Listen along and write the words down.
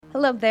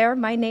Hello there,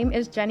 my name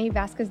is Jenny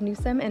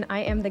Vasquez-Newsom, and I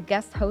am the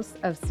guest host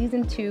of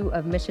Season 2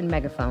 of Mission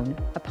Megaphone,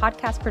 a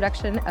podcast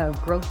production of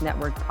Growth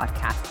Network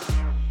Podcasts.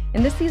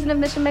 In this season of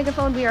Mission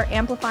Megaphone, we are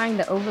amplifying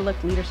the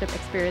overlooked leadership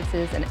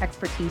experiences and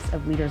expertise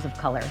of leaders of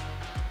color.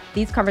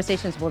 These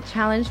conversations will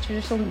challenge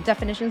traditional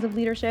definitions of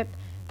leadership,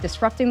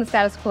 disrupting the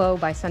status quo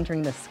by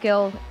centering the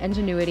skill,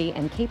 ingenuity,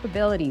 and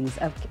capabilities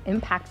of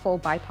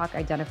impactful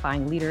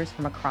BIPOC-identifying leaders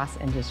from across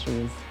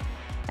industries.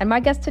 And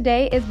my guest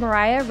today is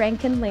Mariah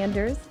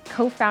Rankine-Landers,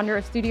 co-founder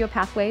of Studio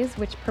Pathways,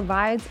 which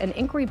provides an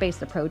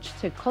inquiry-based approach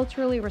to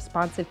culturally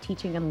responsive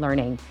teaching and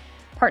learning,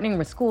 partnering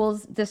with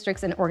schools,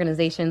 districts, and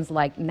organizations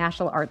like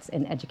National Arts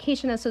and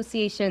Education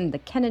Association, the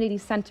Kennedy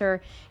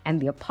Center, and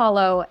the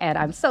Apollo. And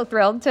I'm so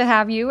thrilled to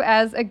have you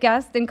as a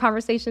guest in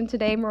conversation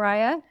today,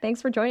 Mariah.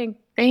 Thanks for joining.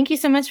 Thank you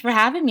so much for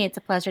having me. It's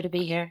a pleasure to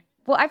be here.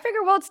 Well, I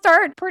figure we'll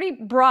start pretty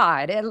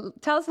broad.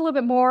 Tell us a little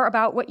bit more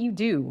about what you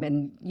do.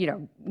 And,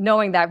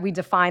 knowing that we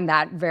define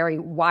that very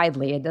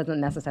widely, it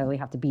doesn't necessarily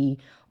have to be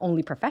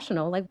only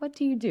professional. Like, what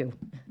do you do?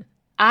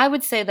 I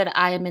would say that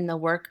I am in the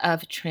work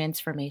of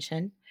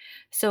transformation.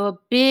 So a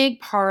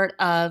big part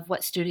of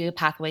what Studio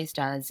Pathways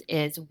does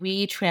is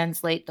we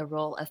translate the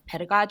role of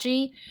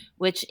pedagogy,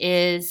 which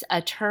is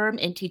a term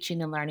in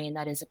teaching and learning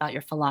that is about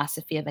your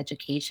philosophy of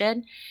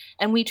education.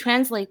 And we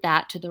translate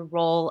that to the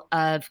role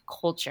of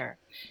culture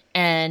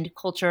and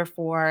culture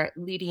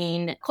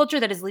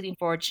that is leading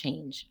forward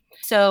change.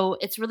 So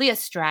it's really a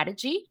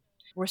strategy.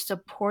 We're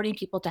supporting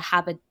people to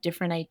have a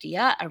different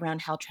idea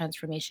around how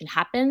transformation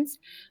happens,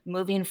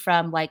 moving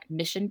from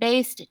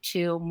mission-based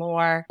to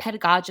more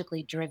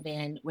pedagogically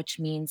driven, which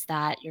means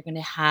that you're going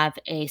to have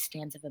a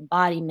stance of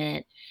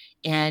embodiment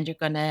and you're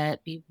going to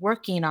be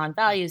working on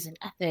values and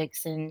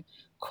ethics and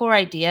core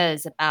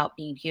ideas about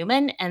being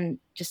human and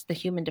just the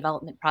human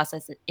development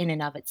process in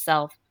and of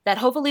itself that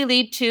hopefully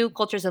lead to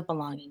cultures of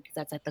belonging, because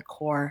that's at the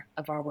core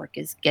of our work,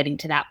 is getting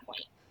to that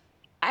point.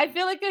 I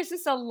feel like there's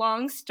just a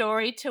long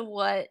story to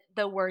what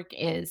the work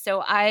is.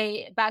 So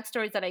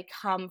backstories that I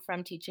come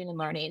from teaching and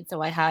learning.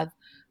 So I have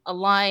a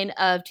line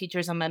of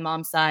teachers on my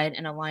mom's side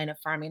and a line of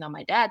farming on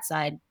my dad's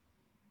side.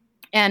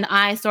 And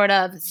I sort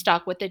of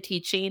stuck with the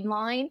teaching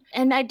line.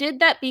 And I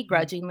did that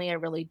begrudgingly. I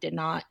really did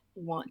not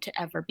want to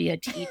ever be a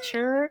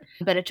teacher,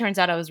 but it turns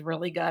out I was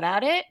really good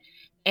at it.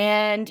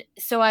 And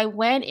so I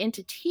went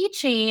into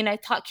teaching. I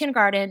taught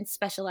kindergarten,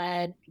 special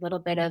ed, a little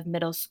bit of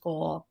middle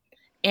school.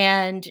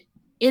 And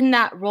in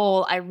that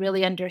role, I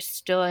really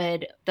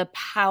understood the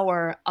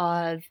power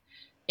of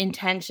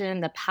intention,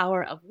 the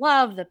power of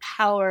love, the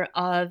power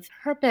of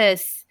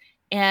purpose,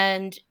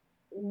 and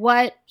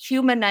what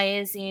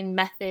humanizing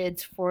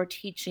methods for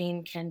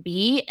teaching can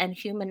be and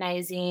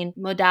humanizing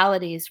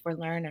modalities for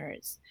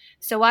learners.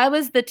 So I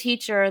was the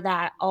teacher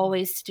that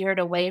always steered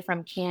away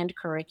from canned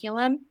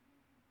curriculum.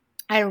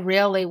 I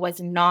really was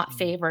not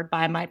favored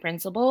by my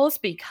principals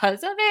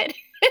because of it.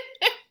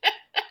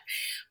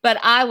 But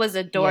I was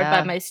adored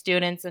by my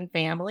students and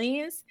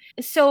families.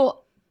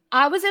 So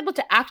I was able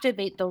to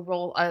activate the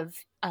role of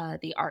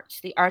the arts.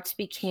 The arts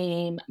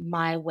became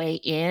my way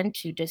in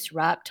to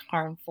disrupt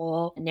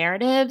harmful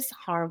narratives,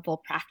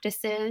 harmful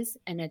practices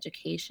in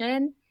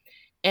education,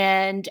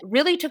 and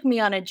really took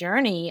me on a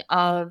journey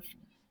of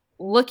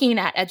looking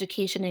at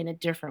education in a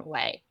different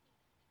way.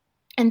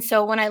 And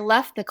so when I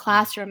left the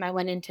classroom, I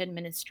went into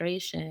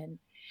administration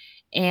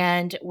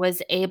and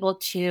was able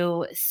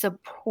to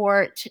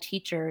support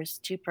teachers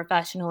to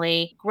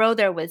professionally grow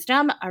their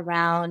wisdom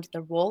around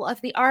the role of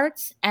the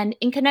arts and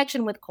in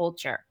connection with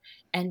culture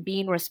and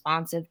being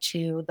responsive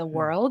to the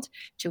world,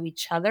 to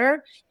each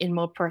other in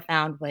more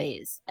profound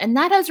ways. And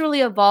that has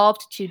really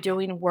evolved to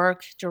doing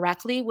work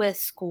directly with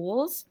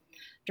schools,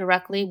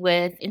 directly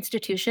with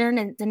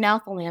institutions, and now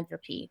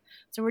philanthropy.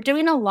 So we're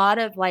doing a lot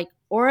of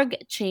org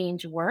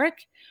change work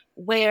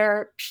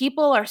where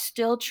people are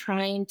still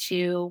trying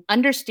to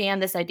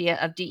understand this idea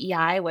of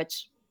DEI,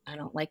 which I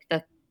don't like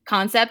the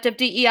concept of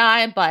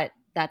DEI, but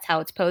that's how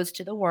it's posed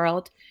to the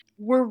world.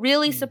 We're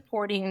really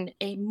supporting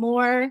a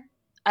more,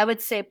 I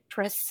would say,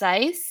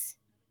 precise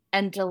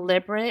and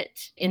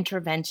deliberate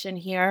intervention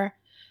here,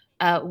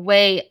 a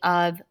way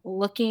of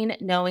looking,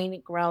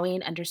 knowing,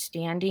 growing,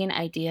 understanding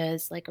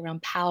ideas like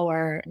around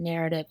power,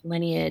 narrative,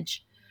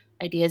 lineage,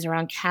 ideas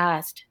around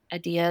caste,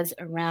 ideas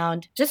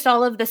around just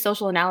all of the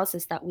social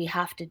analysis that we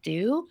have to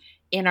do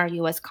in our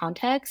U.S.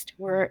 context.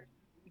 We're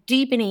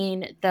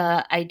deepening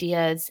the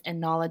ideas and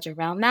knowledge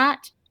around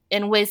that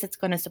in ways that's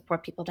going to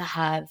support people to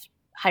have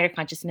higher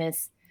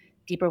consciousness,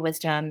 deeper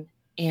wisdom,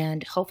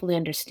 and hopefully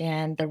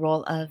understand the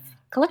role of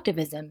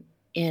collectivism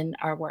in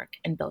our work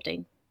and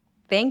building.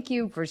 Thank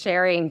you for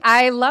sharing.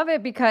 I love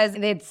it because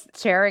it's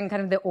sharing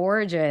kind of the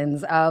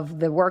origins of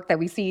the work that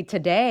we see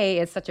today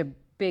is such a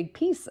big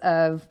piece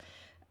of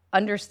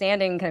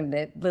understanding kind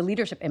of the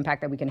leadership impact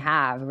that we can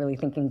have, really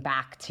thinking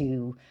back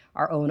to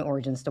our own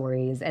origin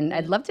stories. And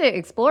I'd love to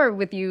explore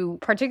with you,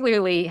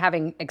 particularly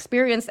having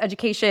experienced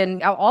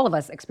education, all of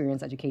us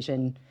experience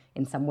education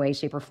in some way,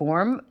 shape, or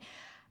form.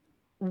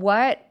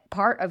 What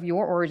part of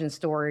your origin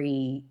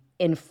story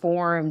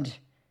informed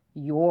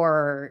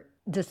your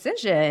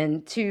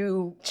decision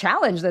to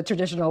challenge the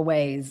traditional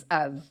ways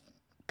of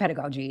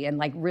pedagogy and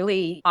like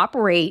really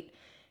operate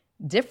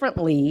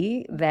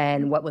differently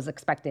than what was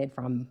expected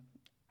from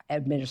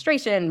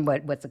administration,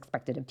 what's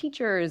expected of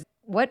teachers.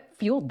 What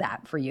fueled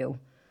that for you?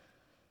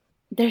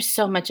 There's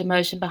so much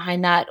emotion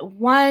behind that.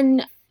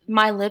 One,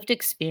 my lived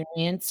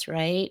experience,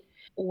 right?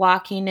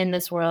 Walking in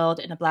this world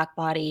in a Black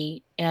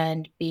body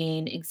and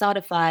being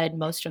exotified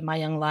most of my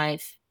young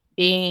life,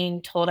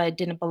 being told I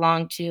didn't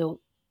belong to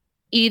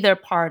either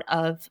part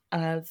of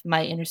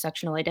my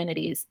intersectional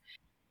identities.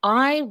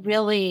 I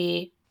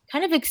really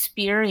kind of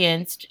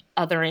experienced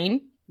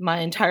othering my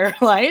entire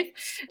life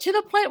to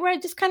the point where I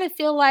just kind of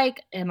feel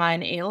like, am I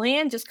an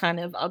alien just kind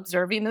of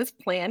observing this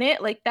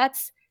planet? Like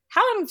that's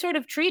how I'm sort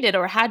of treated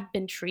or had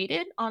been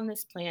treated on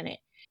this planet.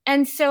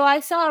 And so I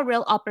saw a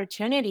real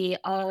opportunity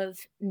of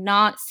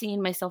not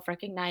seeing myself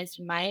recognized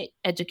in my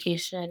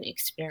education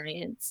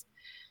experience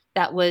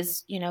that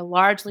was,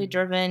 largely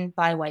driven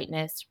by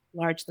whiteness,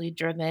 largely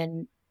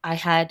driven. I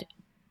had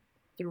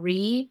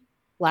 3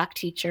 Black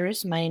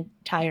teachers my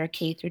entire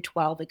K through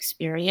 12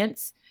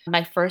 experience.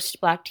 My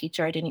first Black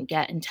teacher I didn't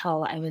get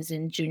until I was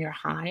in junior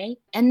high,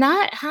 and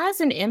that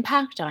has an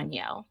impact on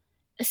you.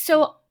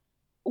 So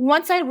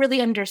once I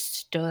really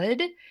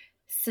understood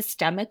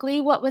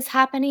systemically what was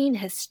happening,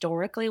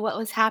 historically what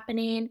was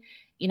happening,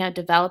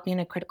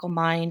 developing a critical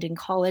mind in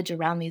college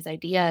around these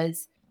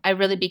ideas, I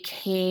really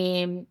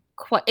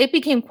it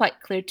became quite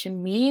clear to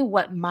me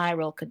what my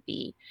role could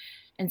be.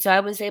 And so I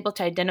was able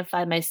to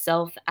identify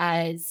myself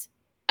as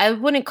I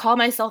wouldn't call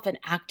myself an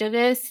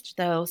activist,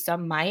 though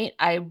some might.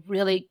 I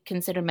really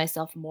consider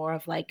myself more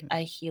of like a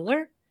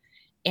healer.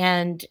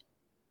 And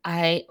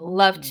I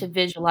love to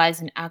visualize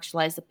and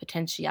actualize the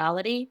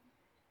potentiality.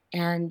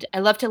 And I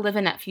love to live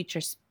in that future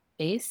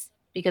space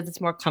because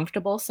it's more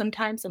comfortable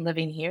sometimes than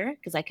living here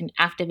because I can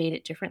activate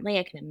it differently.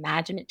 I can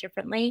imagine it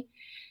differently.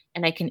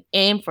 And I can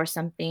aim for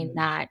something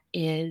that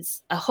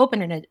is a hope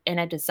and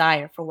a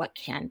desire for what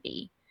can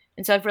be.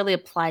 And so I've really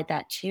applied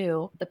that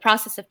to the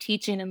process of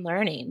teaching and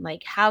learning.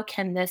 Like, how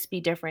can this be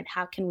different?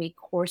 How can we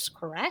course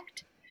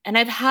correct? And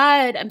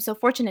I'm so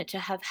fortunate to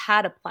have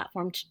had a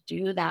platform to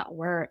do that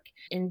work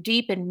in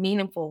deep and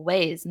meaningful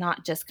ways,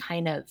 not just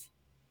kind of,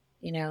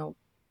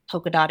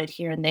 polka dotted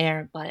here and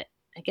there, but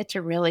I get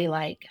to really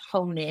like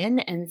hone in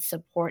and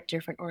support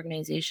different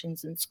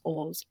organizations and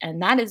schools.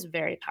 And that is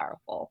very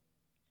powerful.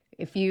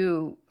 If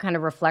you kind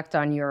of reflect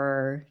on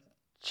your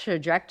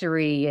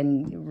trajectory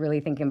and really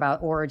thinking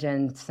about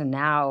origins to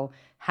now,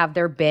 have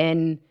there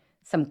been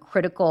some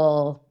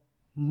critical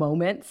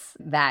moments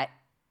that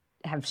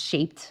have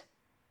shaped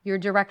your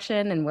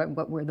direction? And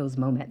what were those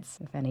moments,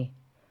 if any?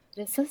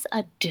 This is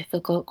a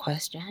difficult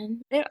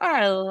question. There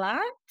are a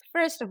lot.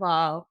 First of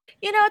all,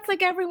 it's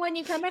like everyone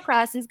you come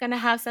across is going to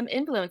have some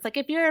influence. Like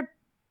if you're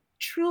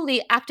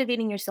truly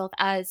activating yourself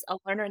as a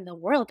learner in the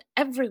world,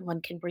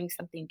 everyone can bring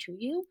something to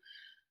you.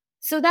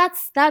 So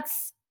that's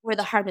where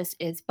the hardness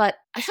is, but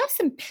I have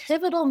some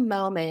pivotal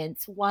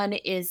moments. One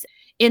is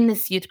in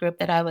this youth group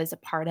that I was a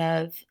part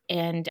of,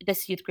 and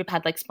this youth group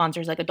had like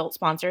sponsors, like adult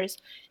sponsors,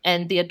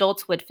 and the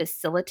adults would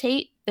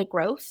facilitate the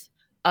growth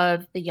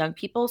of the young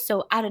people.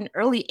 So at an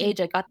early age,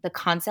 I got the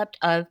concept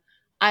of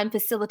I'm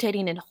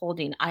facilitating and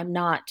holding. I'm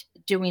not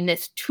doing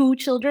this to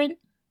children.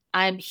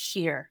 I'm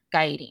here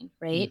guiding,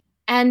 right?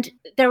 And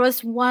there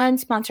was one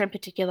sponsor in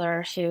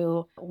particular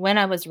who, when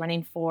I was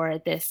running for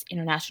this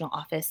international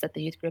office that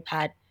the youth group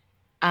had,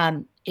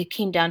 it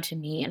came down to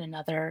me and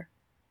another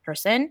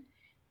person.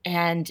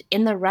 And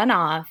in the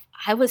runoff,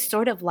 I was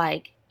sort of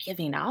like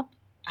giving up.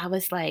 I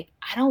was like,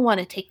 I don't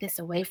want to take this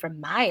away from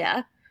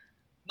Maya.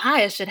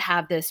 Maya should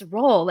have this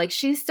role. Like,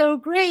 she's so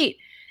great.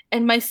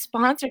 And my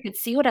sponsor could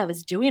see what I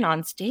was doing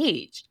on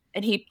stage.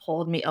 And he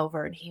pulled me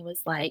over and he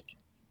was like,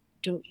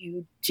 don't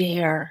you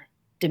dare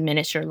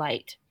diminish your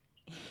light.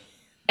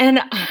 And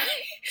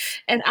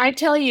I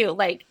tell you,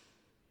 like,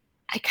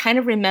 I kind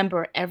of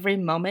remember every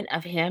moment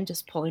of him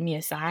just pulling me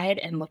aside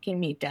and looking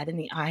me dead in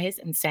the eyes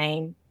and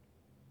saying,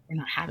 we're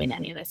not having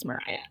any of this,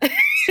 Mariah.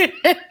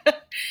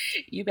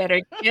 You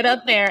better get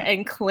up there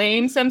and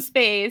claim some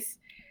space.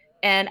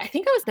 And I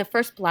think I was the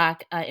first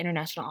Black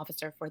international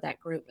officer for that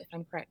group, if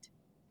I'm correct.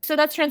 So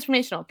that's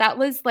transformational. That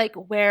was like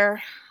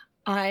where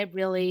I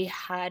really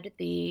had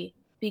the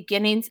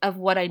beginnings of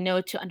what I know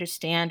to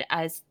understand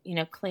as,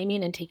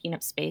 claiming and taking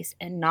up space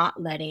and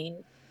not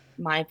letting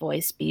my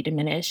voice be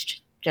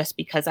diminished just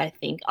because I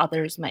think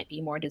others might be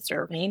more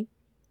deserving.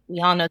 We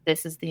all know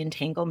this is the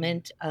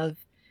entanglement of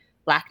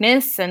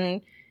Blackness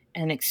and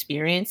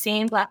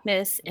experiencing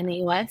Blackness in the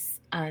US.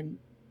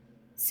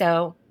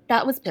 So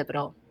that was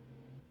pivotal.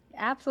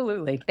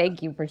 Absolutely.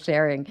 Thank you for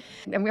sharing.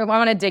 And I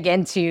want to dig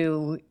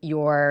into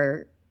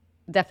your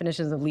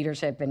definitions of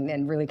leadership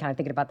and really kind of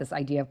thinking about this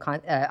idea of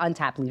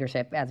untapped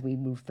leadership as we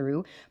move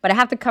through. But I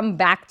have to come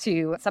back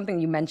to something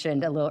you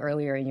mentioned a little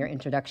earlier in your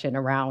introduction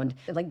around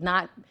like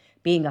not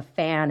being a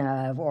fan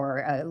of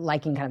or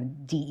liking kind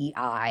of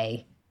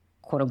DEI,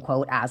 quote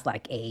unquote, as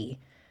like a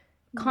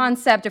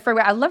concept or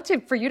framework. I'd love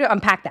for you to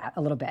unpack that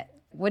a little bit.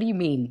 What do you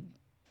mean?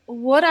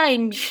 What I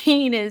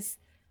mean is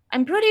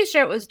I'm pretty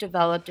sure it was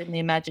developed in the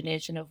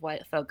imagination of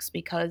white folks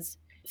because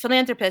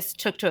philanthropists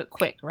took to it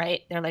quick,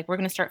 right? They're like, we're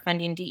going to start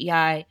funding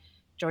DEI.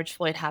 George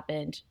Floyd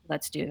happened.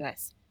 Let's do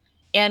this.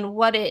 And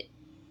what it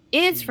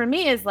is for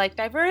me is like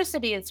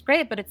diversity is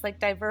great, but it's like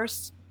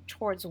diverse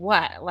towards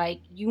what?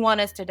 Like you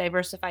want us to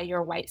diversify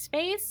your white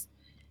space?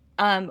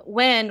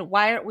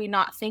 Why are we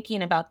not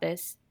thinking about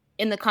this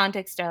in the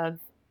context of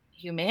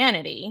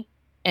humanity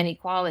and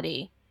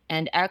equality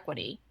and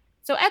equity?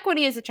 So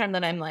equity is a term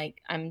that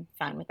I'm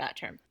fine with that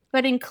term.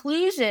 But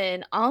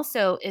inclusion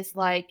also is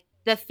like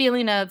the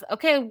feeling of,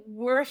 okay,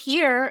 we're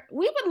here.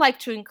 We would like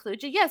to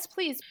include you. Yes,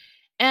 please.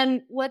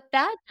 And what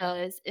that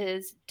does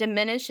is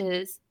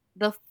diminishes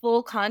the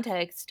full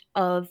context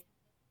of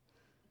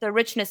the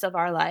richness of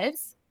our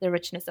lives, the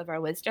richness of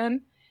our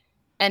wisdom,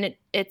 and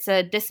it's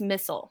a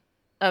dismissal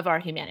of our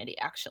humanity,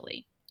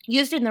 actually.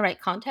 Used in the right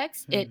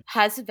context, it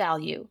has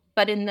value.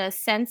 But in the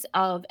sense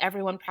of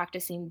everyone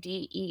practicing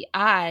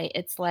DEI,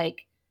 it's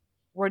like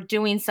we're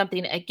doing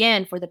something,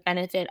 again, for the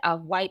benefit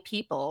of white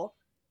people,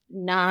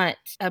 not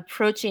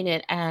approaching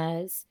it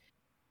as,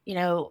 you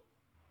know,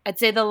 I'd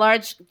say the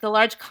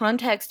large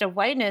context of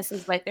whiteness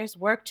is like there's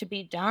work to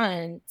be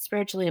done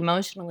spiritually,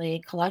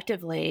 emotionally,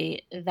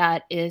 collectively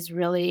that is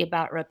really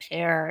about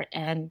repair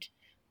and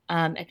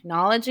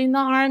acknowledging the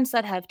harms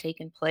that have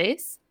taken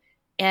place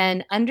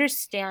and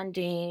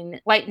understanding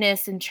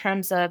whiteness in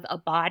terms of a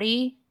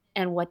body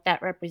and what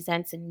that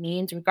represents and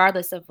means,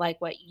 regardless of like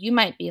what you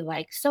might be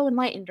like so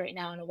enlightened right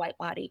now in a white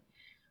body.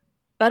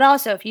 But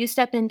also, if you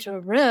step into a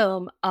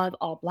room of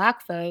all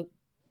Black folk,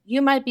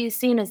 you might be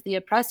seen as the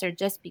oppressor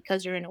just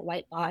because you're in a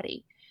white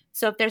body.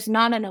 So if there's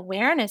not an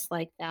awareness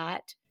like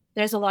that,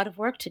 there's a lot of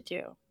work to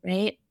do,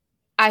 right?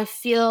 I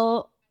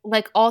feel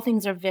like all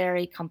things are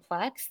very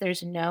complex.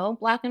 There's no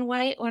black and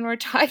white when we're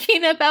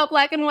talking about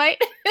black and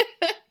white.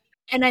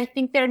 And I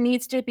think there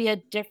needs to be a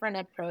different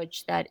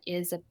approach that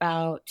is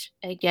about,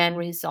 again,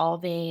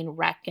 resolving,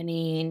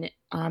 reckoning,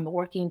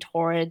 working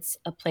towards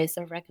a place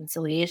of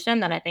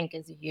reconciliation that I think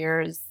is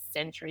years,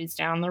 centuries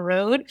down the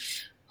road.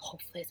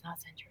 Hopefully it's not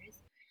centuries.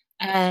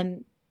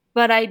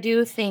 But I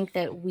do think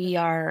that we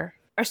are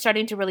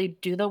starting to really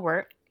do the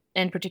work,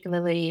 and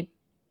particularly,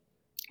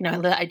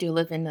 I do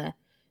live in the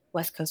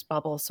West Coast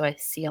bubble, so I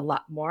see a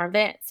lot more of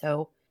it.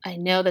 So I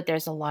know that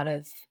there's a lot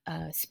of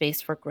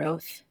space for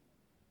growth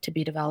to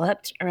be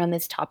developed around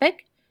this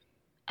topic.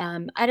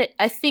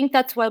 I think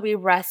that's why we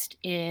rest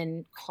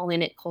in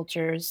calling it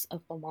cultures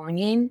of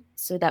belonging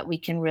so that we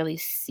can really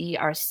see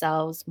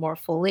ourselves more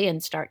fully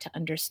and start to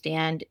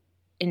understand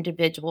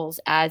individuals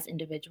as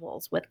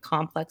individuals with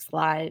complex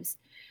lives,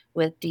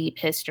 with deep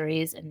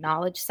histories and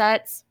knowledge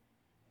sets.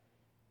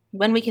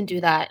 When we can do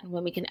that, and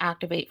when we can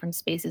activate from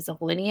spaces of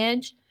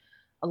lineage,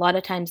 a lot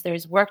of times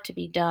there's work to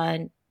be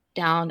done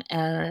down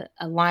a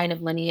line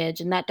of lineage.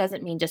 And that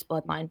doesn't mean just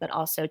bloodline, but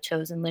also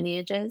chosen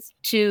lineages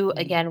to,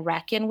 again,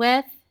 reckon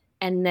with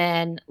and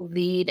then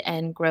lead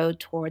and grow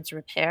towards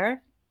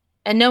repair.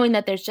 And knowing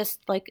that there's just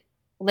like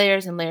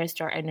layers and layers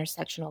to our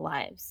intersectional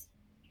lives.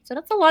 So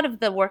that's a lot of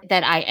the work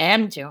that I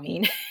am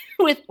doing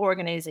with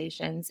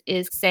organizations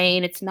is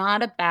saying it's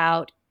not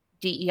about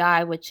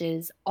DEI, which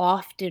is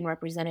often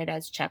represented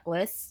as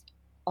checklists,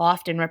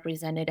 often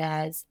represented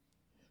as,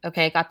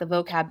 okay, got the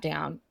vocab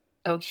down.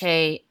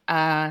 Okay,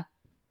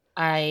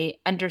 I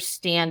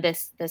understand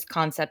this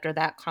concept or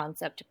that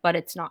concept, but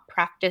it's not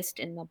practiced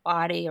in the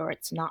body or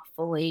it's not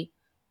fully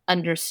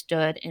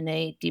understood in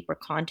a deeper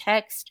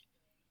context.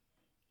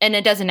 And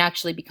it doesn't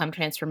actually become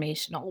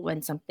transformational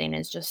when something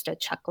is just a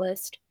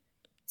checklist.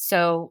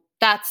 So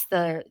that's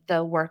the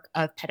work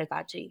of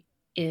pedagogy,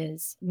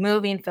 is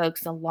moving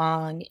folks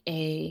along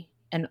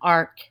an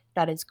arc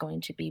that is going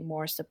to be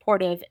more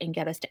supportive and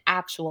get us to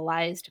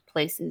actualized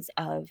places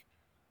of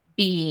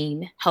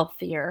being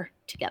healthier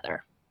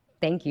together.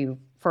 Thank you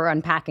for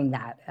unpacking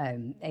that.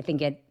 I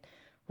think it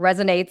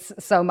resonates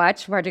so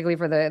much, particularly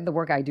for the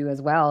work I do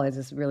as well, is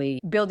just really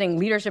building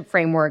leadership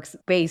frameworks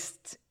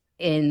based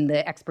in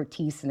the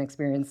expertise and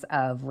experience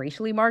of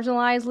racially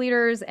marginalized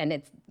leaders. And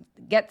it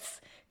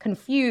gets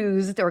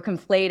confused or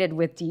conflated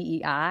with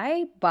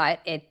DEI, but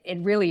it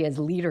really is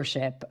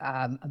leadership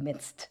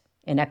amidst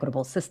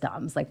inequitable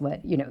systems. Like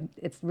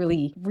it's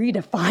really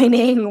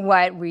redefining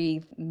what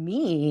we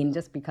mean.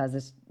 Just because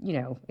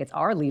it's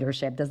our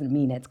leadership doesn't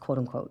mean it's quote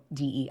unquote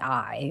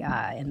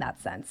DEI in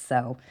that sense.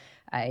 So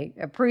I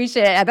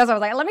appreciate it. That's why I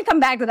was like, let me come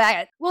back to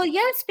that. Well,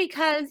 yes,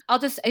 because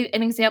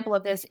an example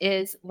of this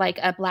is like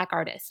a Black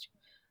artist.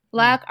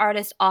 Black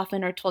artists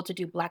often are told to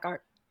do Black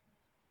art.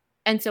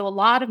 And so a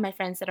lot of my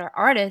friends that are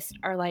artists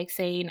are like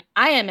saying,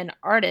 I am an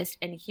artist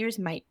and here's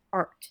my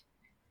art.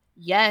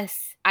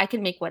 Yes, I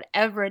can make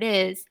whatever it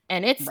is,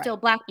 and it's still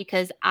Black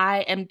because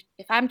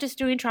if I'm just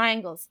doing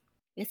triangles,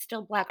 it's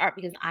still Black art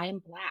because I am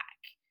Black,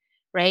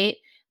 right?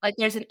 Like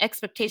there's an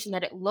expectation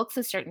that it looks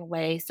a certain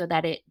way so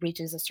that it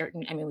reaches a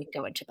certain, we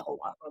can go into the whole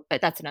lot, but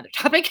that's another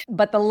topic.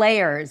 But the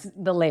layers.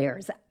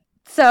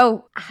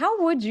 So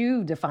how would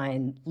you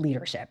define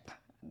leadership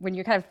when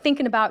you're kind of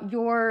thinking about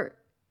your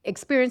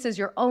experiences,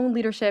 your own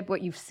leadership,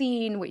 what you've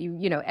seen,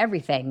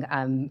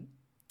 everything?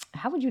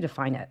 How would you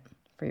define it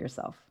for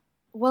yourself?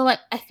 Well,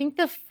 I think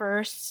the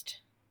first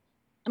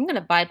I'm going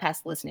to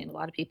bypass listening. A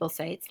lot of people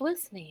say it's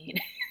listening.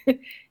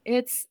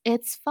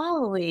 It's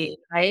following,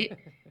 right?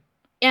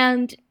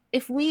 And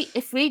if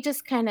we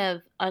just kind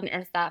of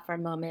unearth that for a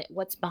moment,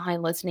 what's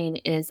behind listening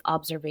is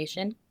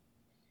observation.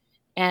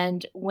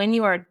 And when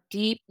you are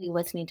deeply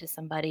listening to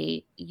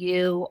somebody,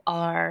 you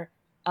are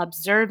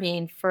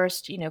observing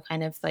first,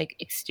 kind of like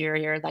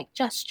exterior, like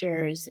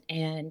gestures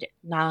and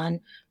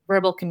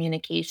non-verbal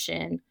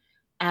communication.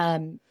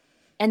 Um,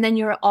 and then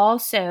you're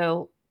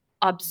also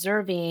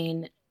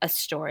observing a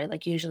story.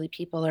 Like usually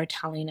people are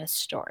telling a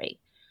story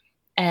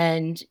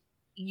and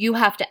you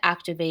have to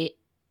activate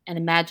an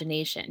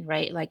imagination,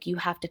 right? Like you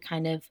have to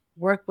kind of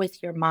work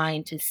with your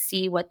mind to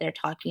see what they're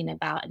talking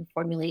about and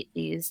formulate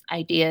these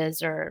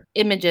ideas or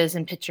images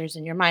and pictures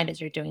in your mind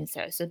as you're doing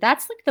so. So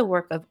that's like the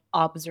work of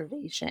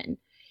observation.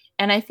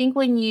 And I think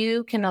when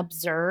you can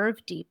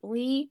observe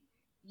deeply,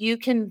 you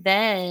can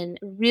then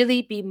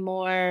really be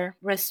more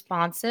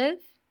responsive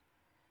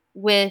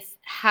with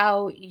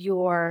how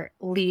you're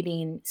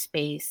leading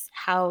space,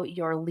 how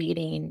you're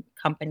leading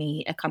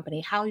a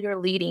company, how you're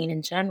leading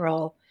in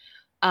general,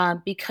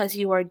 because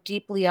you are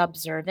deeply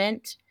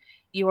observant.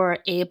 You are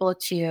able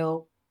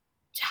to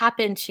tap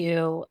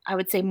into, I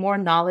would say, more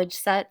knowledge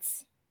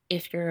sets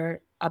if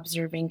you're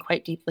observing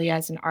quite deeply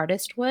as an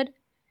artist would.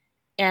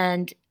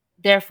 And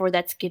therefore,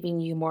 that's giving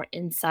you more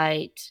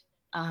insight,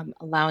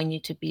 allowing you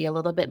to be a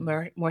little bit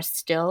more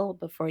still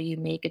before you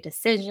make a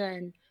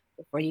decision,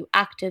 before you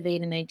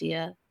activate an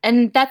idea.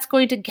 And that's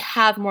going to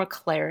have more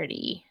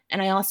clarity.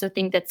 And I also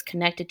think that's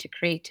connected to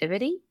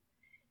creativity.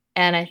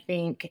 And I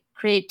think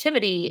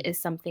creativity is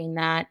something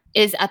that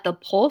is at the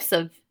pulse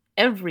of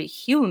every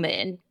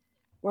human.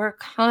 We're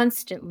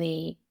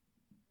constantly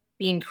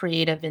being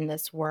creative in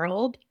this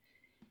world.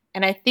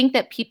 And I think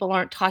that people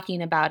aren't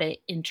talking about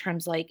it in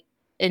terms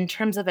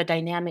of a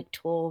dynamic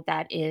tool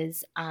that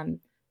is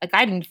a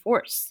guiding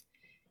force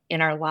in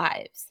our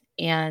lives.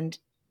 And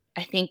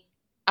I think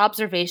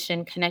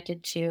observation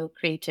connected to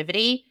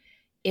creativity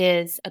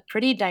is a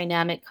pretty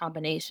dynamic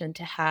combination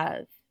to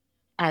have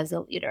as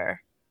a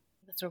leader.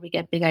 That's where we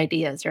get big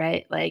ideas,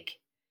 right? Like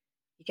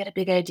you get a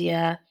big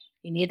idea,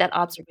 you need that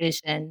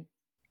observation.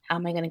 How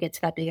am I going to get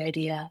to that big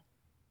idea?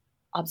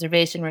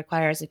 Observation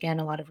requires again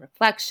a lot of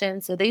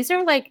reflection. So these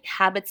are like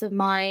habits of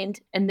mind,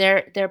 and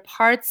they're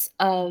parts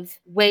of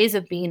ways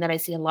of being that I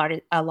see a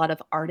lot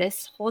of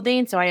artists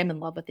holding. So I am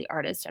in love with the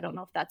artist. I don't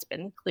know if that's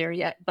been clear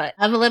yet, but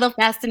I have a little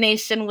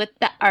fascination with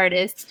the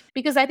artist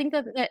because I think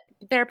that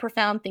they're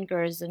profound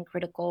thinkers and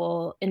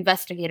critical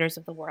investigators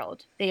of the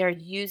world. They are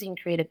using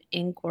creative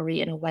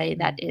inquiry in a way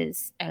that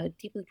is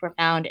deeply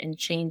profound and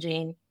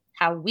changing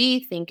how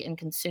we think and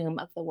consume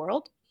of the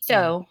world.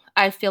 So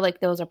I feel like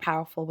those are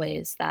powerful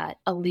ways that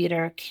a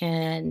leader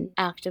can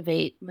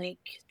activate like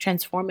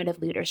transformative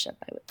leadership,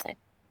 I would say.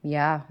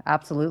 Yeah,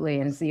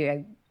 absolutely. And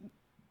see,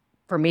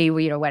 for me,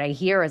 what I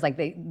hear is like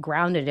they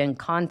grounded in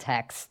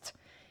context,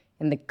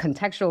 in the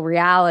contextual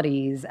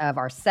realities of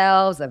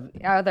ourselves, of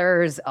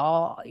others.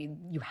 All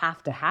you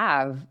have to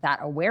have that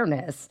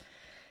awareness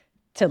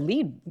to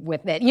lead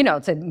with it,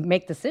 to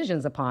make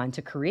decisions upon,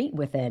 to create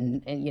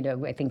within.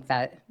 And I think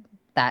that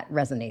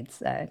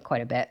resonates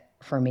quite a bit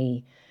for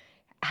me.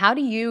 How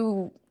do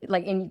you,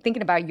 like, in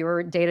thinking about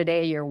your day to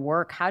day, your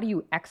work, how do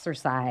you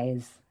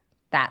exercise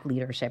that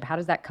leadership? How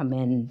does that come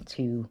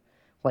into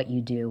what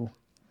you do?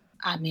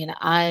 I mean,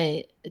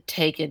 I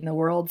take in the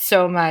world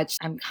so much.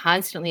 I'm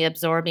constantly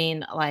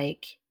absorbing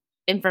like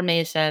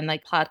information,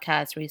 like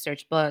podcasts,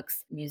 research,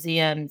 books,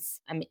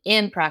 museums. I'm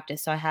in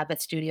practice, so I have a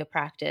studio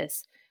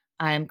practice.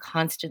 I'm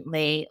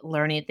constantly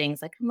learning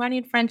things like I'm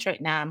learning French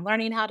right now. I'm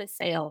learning how to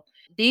sail.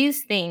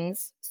 These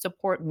things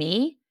support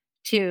me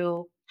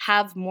to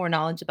have more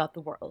knowledge about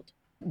the world.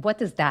 What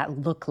does that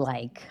look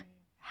like?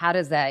 How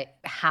does that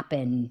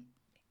happen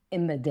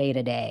in the day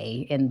to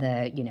day, in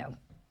the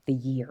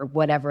year,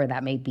 whatever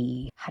that may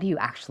be? How do you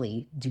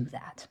actually do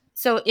that?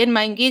 So, in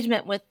my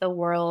engagement with the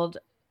world,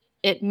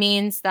 it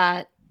means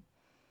that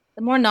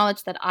the more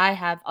knowledge that I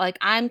have, like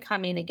I'm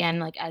coming again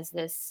like as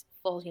this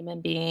full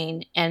human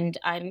being, and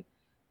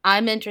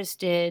I'm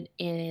interested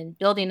in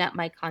building up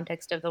my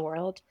context of the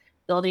world,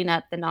 building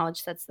up the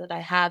knowledge sets that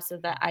I have so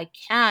that I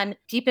can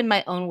deepen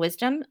my own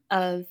wisdom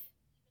of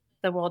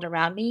the world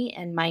around me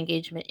and my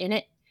engagement in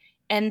it.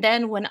 And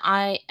then when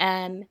I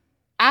am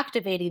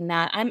activating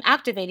that, I'm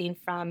activating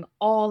from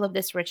all of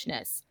this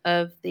richness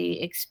of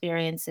the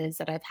experiences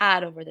that I've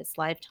had over this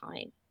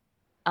lifetime.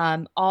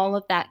 All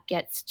of that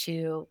gets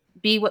to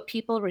be what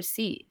people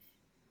receive.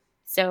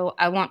 So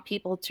I want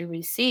people to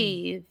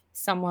receive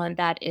someone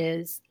that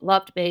is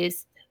loved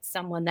based,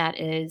 someone that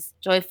is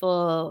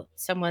joyful,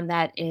 someone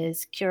that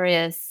is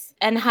curious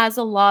and has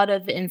a lot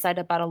of insight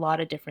about a lot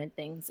of different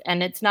things.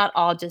 And it's not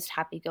all just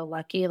happy go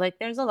lucky. Like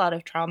there's a lot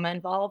of trauma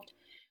involved,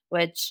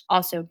 which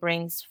also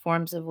brings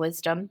forms of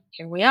wisdom.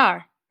 Here we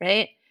are,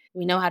 right?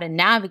 We know how to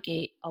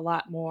navigate a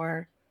lot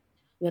more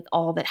with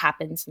all that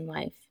happens in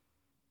life.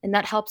 And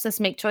that helps us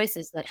make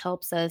choices. That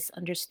helps us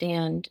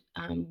understand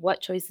what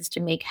choices to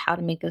make, how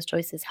to make those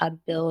choices, how to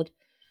build,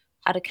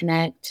 how to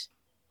connect,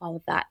 all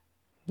of that.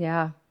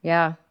 Yeah,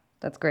 yeah,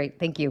 that's great.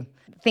 Thank you.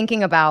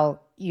 Thinking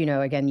about,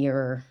 again,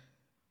 your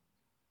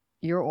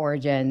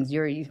origins,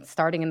 you're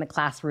starting in the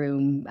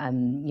classroom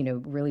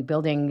and, really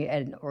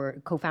building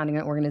or co-founding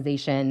an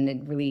organization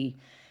and really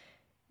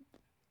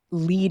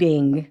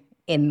leading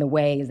in the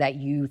ways that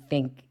you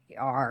think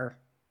are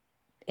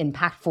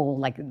impactful,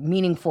 like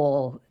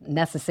meaningful,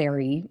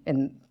 necessary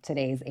in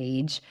today's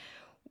age.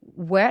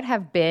 What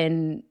have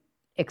been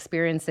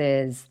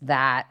experiences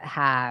that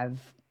have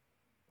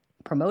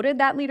promoted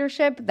that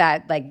leadership,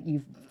 that like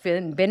you've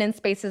been in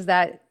spaces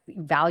that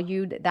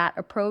valued that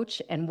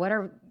approach, and what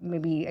are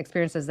maybe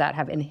experiences that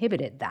have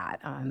inhibited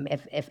that,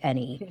 if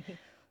any?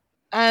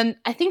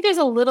 I think there's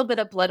a little bit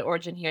of blood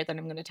origin here that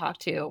I'm going to talk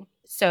to.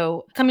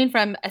 So, coming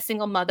from a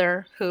single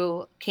mother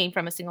who came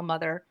from a single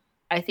mother,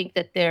 I think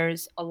that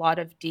there's a lot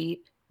of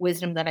deep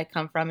wisdom that I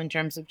come from in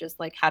terms of just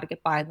like how to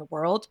get by in the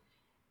world.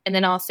 And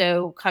then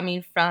also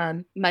coming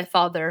from my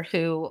father,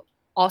 who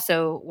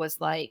also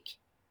was like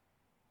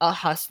a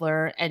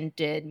hustler and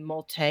did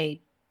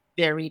multi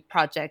varied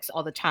projects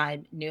all the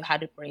time, knew how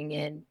to bring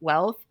in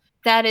wealth.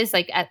 That is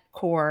like at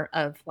core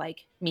of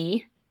like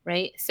me,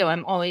 right? So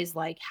I'm always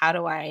like, how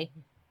do I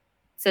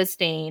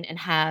sustain and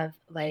have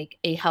like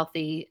a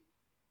healthy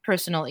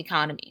personal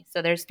economy?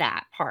 So there's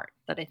that part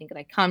that I think that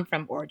I come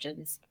from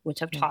origins, which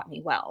have taught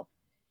me well.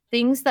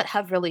 Things that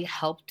have really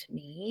helped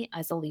me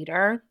as a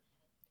leader,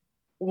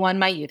 one,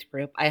 my youth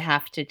group, I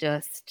have to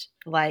just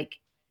like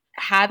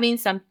having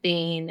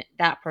something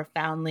that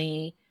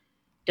profoundly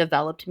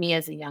developed me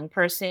as a young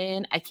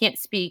person. I can't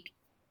speak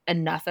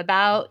enough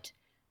about.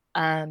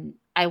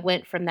 I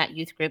went from that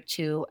youth group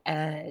to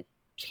a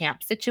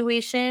camp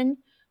situation,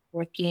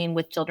 working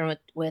with children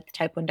with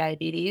type 1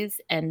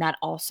 diabetes. And that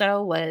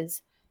also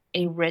was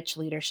a rich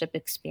leadership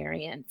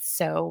experience.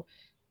 So,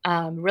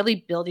 really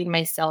building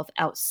myself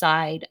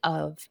outside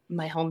of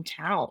my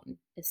hometown,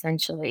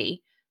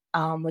 essentially,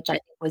 which I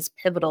think was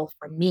pivotal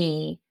for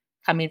me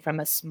coming from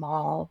a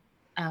small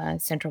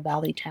Central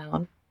Valley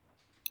town.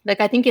 Like,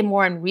 I think in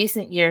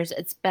recent years,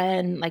 it's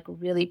been, like,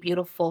 really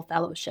beautiful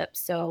fellowships.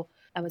 So,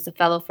 I was a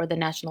fellow for the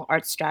National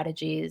Arts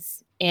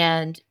Strategies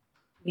and,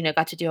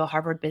 got to do a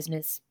Harvard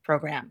Business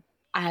program.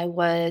 I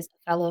was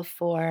a fellow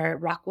for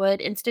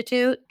Rockwood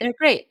Institute. They're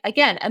great.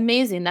 Again,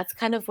 amazing. That's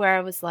kind of where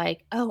I was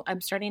like, "Oh,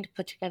 I'm starting to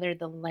put together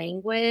the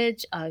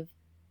language of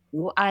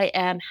who I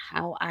am,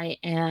 how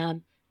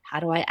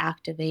do I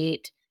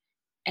activate?"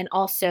 And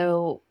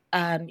also,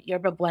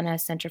 Yerba Buena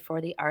Center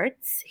for the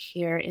Arts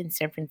here in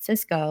San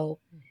Francisco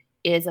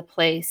is a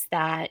place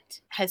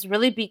that has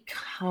really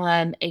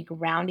become a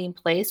grounding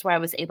place where I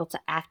was able to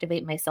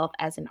activate myself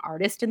as an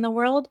artist in the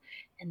world.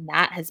 And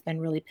that has been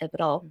really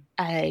pivotal.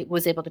 I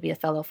was able to be a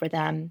fellow for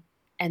them.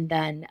 And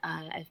then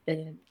I've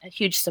been a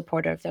huge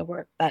supporter of their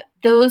work. But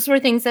those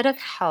were things that have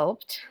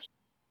helped.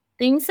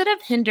 Things that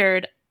have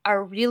hindered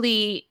are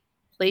really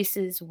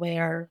places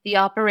where the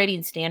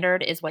operating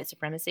standard is white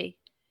supremacy.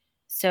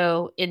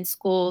 So in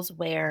schools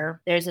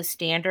where there's a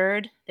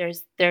standard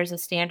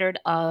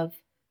of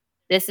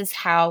this is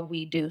how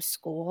we do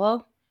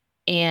school.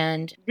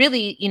 And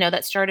really,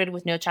 that started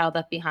with No Child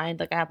Left Behind.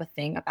 Like, I have a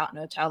thing about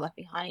No Child Left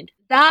Behind.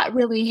 That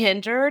really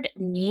hindered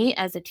me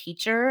as a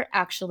teacher.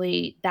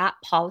 Actually, that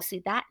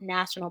policy, that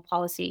national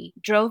policy,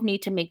 drove me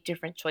to make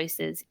different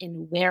choices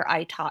in where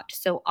I taught.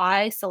 So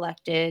I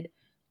selected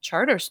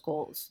charter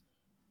schools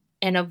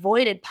and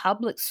avoided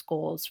public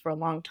schools for a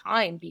long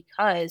time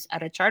because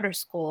at a charter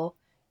school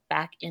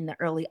back in the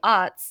early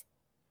aughts,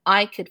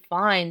 I could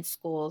find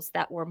schools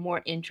that were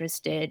more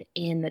interested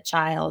in the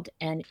child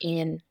and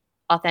in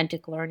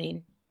authentic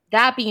learning.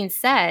 That being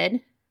said,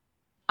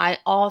 I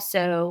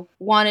also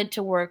wanted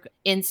to work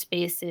in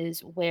spaces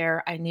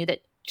where I knew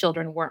that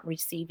children weren't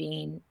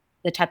receiving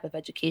the type of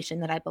education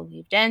that I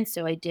believed in.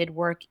 So I did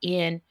work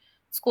in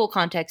school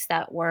contexts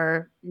that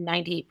were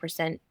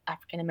 98%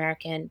 African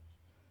American.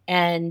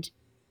 And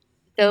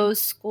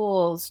those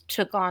schools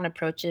took on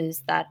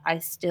approaches that I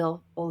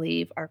still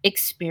believe are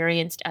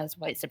experienced as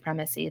white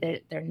supremacy.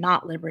 They're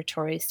not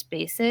liberatory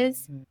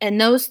spaces. And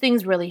those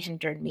things really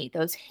hindered me.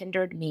 Those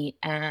hindered me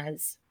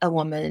as a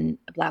woman,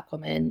 a Black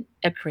woman,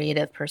 a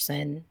creative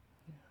person,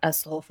 a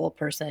soulful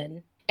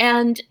person.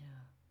 And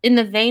in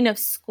the vein of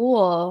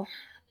school,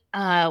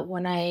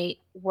 when I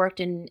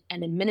worked in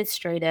an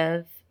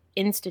administrative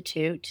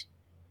institute,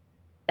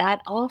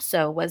 that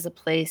also was a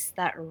place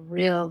that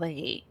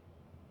really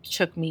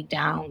took me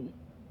down,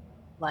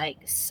 like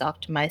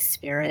sucked my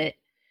spirit,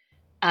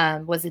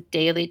 was a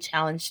daily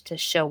challenge to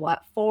show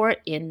up for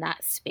in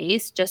that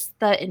space. Just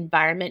the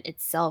environment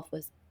itself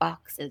was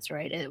boxes,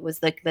 right? It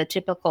was like the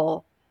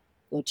typical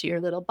go to your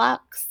little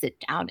box, sit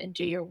down and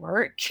do your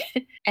work.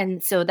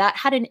 And so that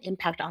had an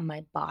impact on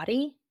my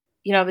body.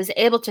 I was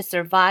able to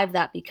survive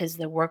that because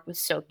the work was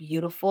so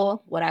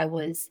beautiful. What I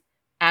was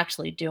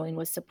actually doing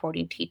was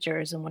supporting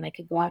teachers. And when I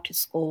could go out to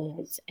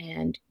schools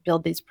and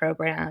build these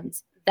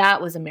programs,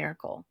 that was a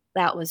miracle.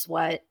 That was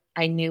what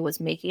I knew was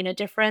making a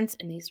difference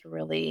in these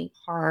really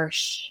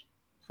harsh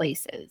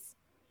places.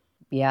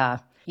 Yeah.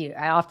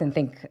 I often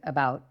think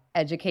about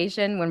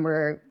education when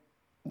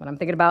I'm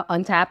thinking about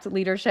untapped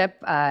leadership,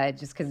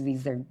 just because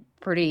these are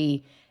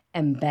pretty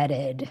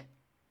embedded,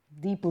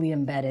 deeply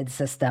embedded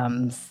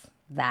systems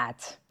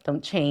that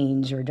don't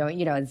change or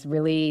don't, it's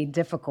really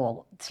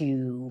difficult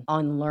to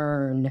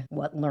unlearn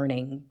what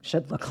learning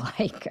should look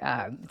like.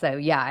 So,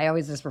 yeah, I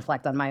always just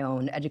reflect on my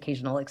own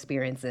educational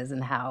experiences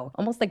and how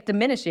almost like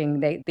diminishing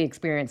the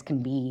experience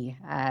can be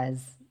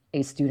as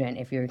a student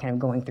if you're kind of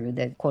going through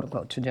the quote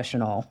unquote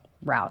traditional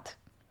route.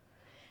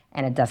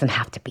 And it doesn't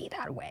have to be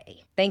that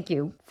way. Thank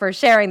you for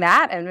sharing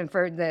that and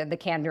for the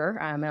candor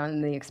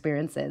on the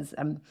experiences.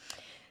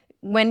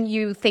 When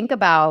you think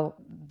about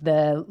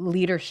the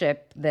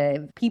leadership,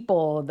 the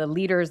people, the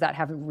leaders that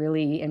have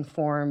really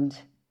informed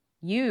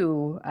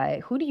you,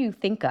 who do you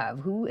think of?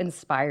 Who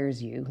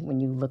inspires you when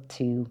you look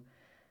to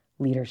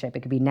leadership? It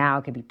could be now,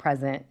 it could be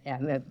present,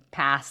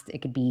 past,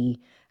 it could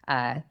be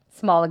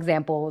small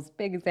examples,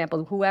 big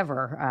examples,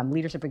 whoever.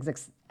 Leadership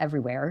exists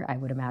everywhere, I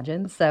would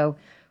imagine. So,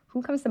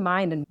 who comes to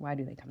mind and why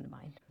do they come to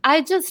mind?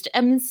 I just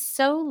am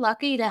so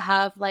lucky to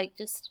have like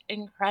just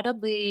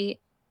incredibly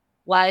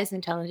wise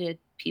and talented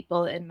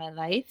people in my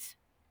life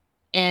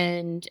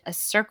and a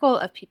circle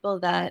of people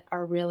that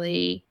are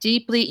really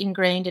deeply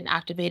ingrained and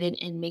activated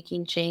in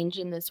making change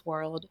in this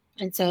world.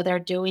 And so they're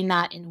doing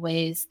that in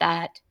ways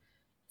that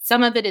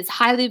some of it is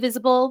highly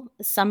visible,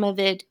 some of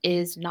it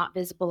is not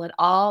visible at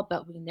all,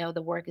 but we know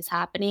the work is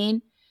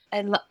happening.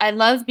 I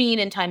love being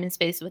in time and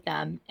space with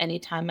them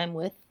anytime I'm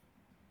with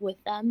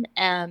them,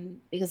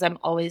 because I'm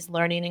always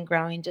learning and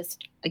growing,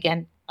 just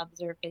again,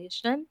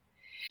 observation.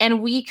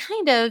 And we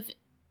kind of,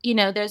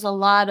 there's a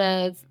lot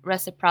of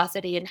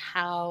reciprocity in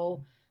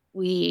how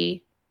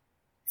we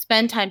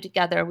spend time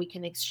together. We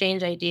can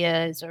exchange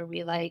ideas, or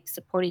we like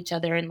support each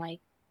other in like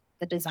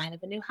the design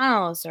of a new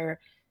house, or,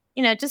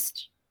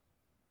 just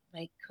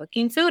like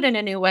cooking food in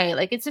a new way.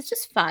 Like it's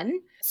just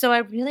fun. So I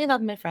really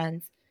love my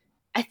friends.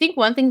 I think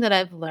one thing that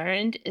I've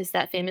learned is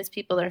that famous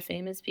people are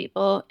famous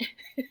people.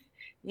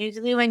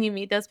 Usually when you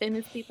meet those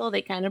famous people,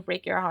 they kind of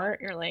break your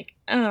heart. You're like,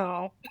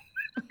 oh.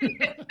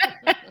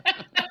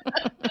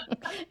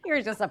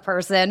 You're just a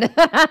person.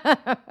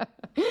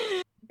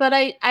 But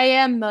I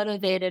am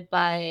motivated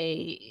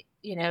by,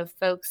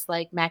 folks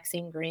like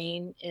Maxine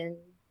Greene in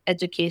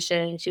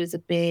education. She was a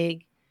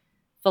big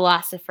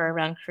philosopher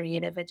around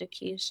creative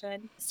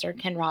education. Sir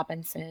Ken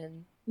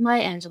Robinson,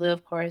 Maya Angelou,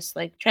 of course,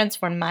 like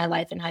transformed my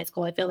life in high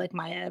school. I feel like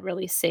Maya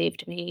really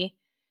saved me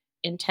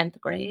in 10th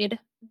grade.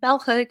 Bell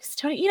Hooks,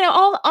 Tony,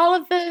 all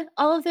of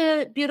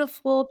the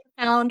beautiful,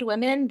 profound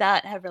women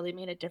that have really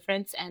made a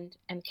difference, and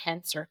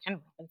Sir Ken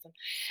Robinson,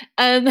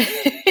 um,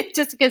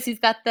 just because he's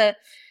got the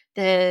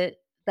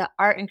the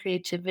art and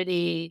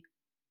creativity,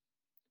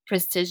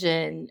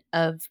 precision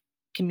of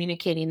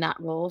communicating that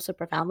role so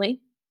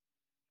profoundly.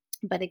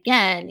 But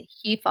again,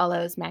 he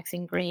follows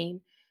Maxine Greene.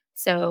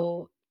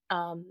 So,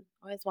 I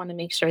always wanna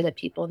make sure that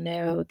people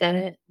know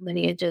the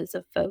lineages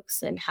of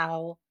folks and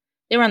how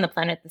they were on the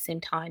planet at the same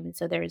time, and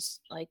so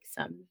there's, like,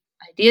 some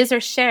ideas are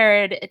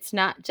shared. It's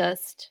not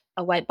just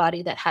a white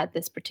body that had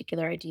this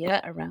particular idea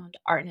around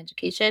art and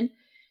education.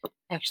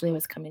 Actually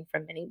was coming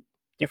from many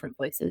different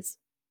voices.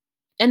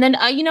 And then,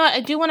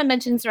 I do wanna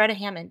mention Zaretta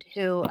Hammond,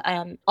 who,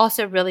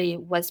 also really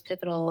was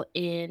pivotal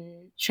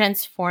in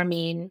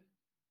transforming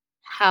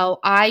how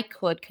I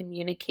could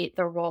communicate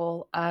the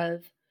role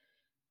of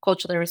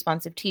culturally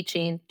responsive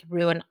teaching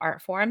through an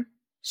art form.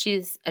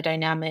 She's a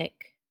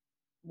dynamic,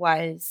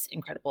 wise,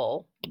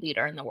 incredible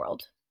leader in the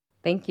world.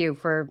 Thank you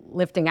for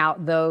lifting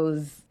out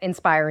those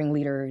inspiring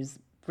leaders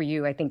for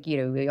you. I think,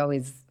 you're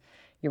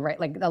right.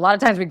 Like a lot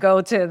of times we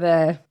go to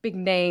the big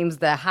names,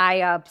 the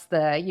high ups,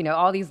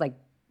 all these like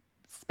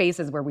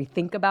spaces where we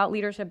think about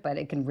leadership, but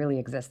it can really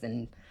exist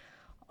in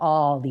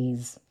all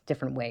these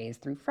different ways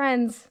through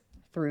friends,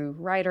 through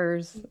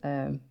writers.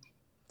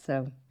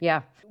 So,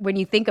 yeah. When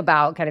you think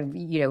about kind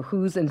of,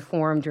 who's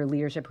informed your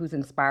leadership, who's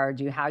inspired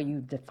you, how you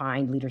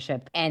define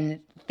leadership, and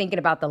thinking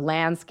about the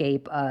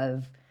landscape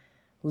of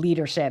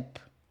leadership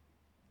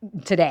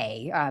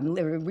today,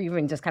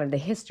 even just kind of the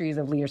histories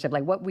of leadership,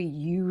 like what we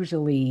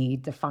usually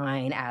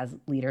define as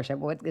leadership,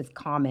 what is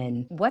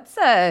common. What's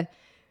a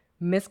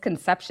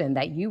misconception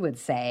that you would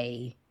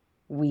say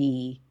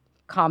we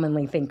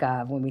commonly think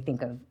of when we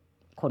think of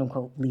quote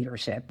unquote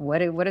leadership?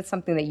 What is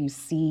something that you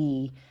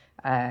see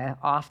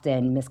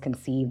often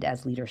misconceived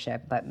as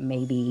leadership, but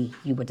maybe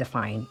you would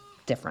define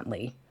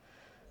differently,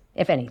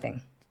 if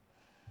anything?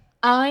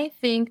 I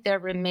think there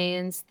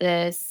remains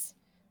this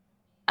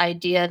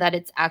idea that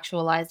it's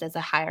actualized as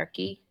a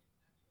hierarchy,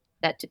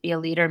 that to be a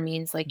leader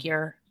means like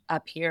you're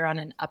up here on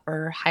an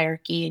upper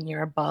hierarchy and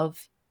you're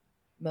above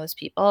most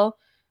people.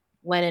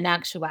 When in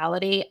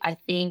actuality, I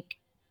think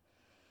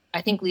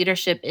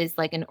leadership is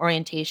like an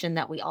orientation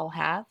that we all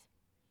have.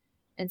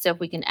 And so if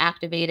we can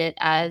activate it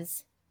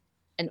as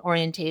an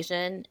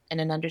orientation and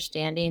an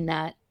understanding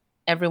that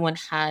everyone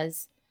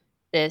has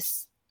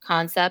this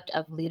concept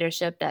of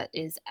leadership that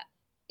is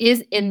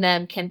in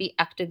them, can be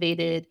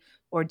activated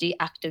or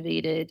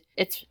deactivated.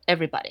 It's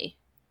everybody,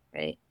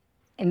 right?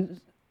 And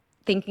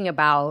thinking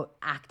about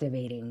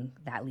activating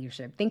that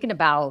leadership, thinking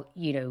about,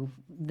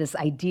 this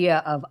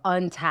idea of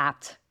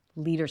untapped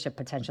leadership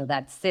potential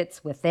that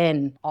sits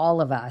within all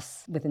of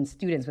us, within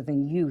students,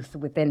 within youth,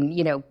 within,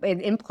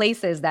 in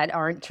places that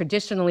aren't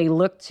traditionally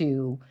looked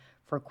to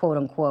for quote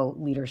unquote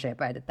leadership,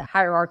 right? The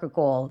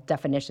hierarchical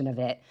definition of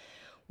it.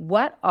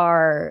 What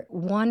are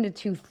 1 to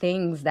 2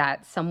 things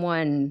that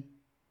someone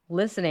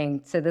listening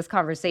to this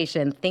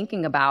conversation,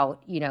 thinking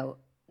about,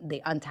 the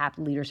untapped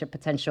leadership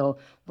potential,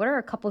 what are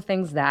a couple of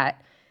things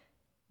that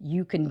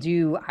you can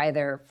do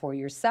either for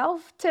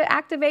yourself to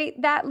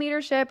activate that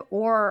leadership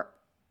or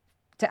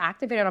to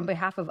activate it on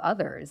behalf of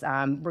others,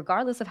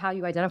 regardless of how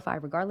you identify,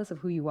 regardless of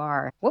who you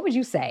are? What would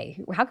you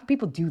say? How can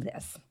people do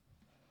this?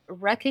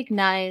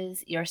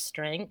 Recognize your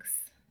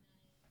strengths.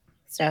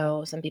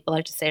 So some people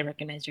like to say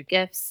recognize your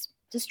gifts.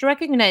 Just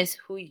recognize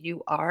who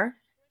you are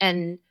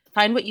and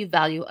find what you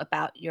value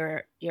about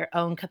your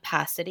own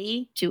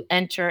capacity to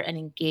enter and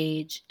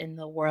engage in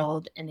the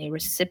world in a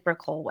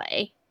reciprocal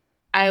way.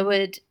 I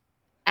would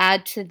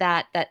add to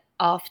that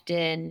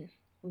often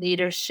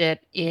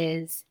leadership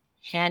is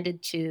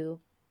handed to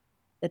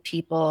the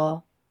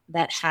people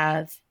that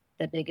have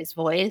the biggest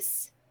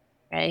voice,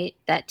 right?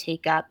 That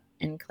take up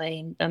and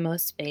claim the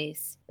most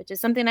space, which is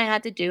something I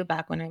had to do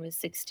back when I was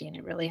 16. I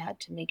really had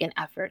to make an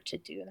effort to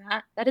do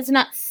that. That is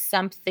not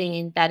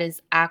something that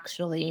is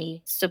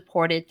actually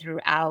supported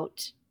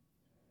throughout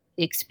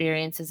the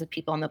experiences of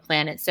people on the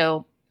planet.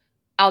 So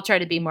I'll try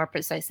to be more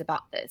precise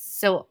about this.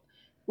 So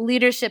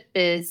leadership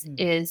is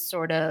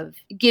sort of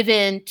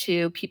given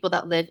to people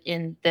that live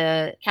in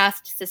the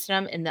caste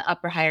system, in the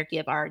upper hierarchy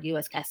of our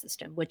U.S. caste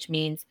system, which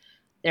means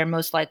they're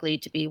most likely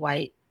to be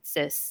white,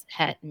 cis,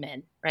 het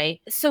men, right?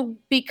 So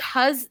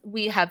because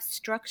we have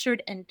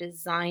structured and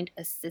designed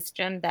a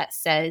system that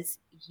says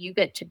you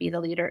get to be the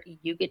leader,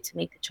 you get to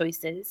make the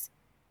choices,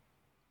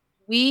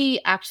 we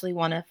actually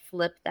want to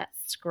flip that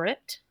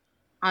script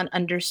on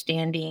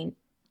understanding,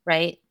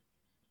 right?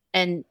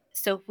 And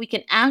so if we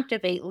can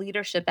activate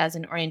leadership as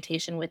an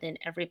orientation within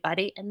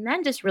everybody, and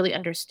then just really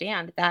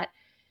understand that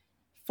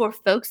for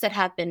folks that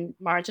have been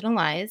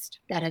marginalized,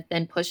 that have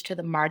been pushed to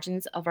the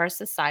margins of our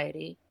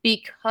society,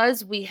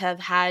 because we have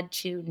had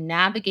to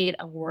navigate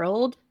a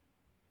world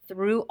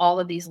through all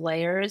of these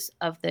layers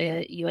of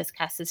the U.S.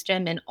 caste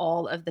system and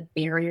all of the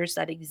barriers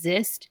that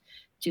exist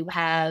to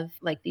have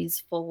like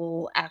these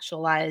full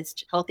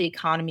actualized healthy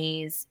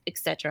economies,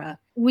 etc.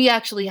 We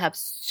actually have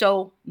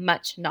so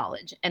much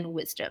knowledge and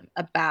wisdom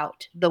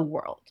about the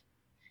world.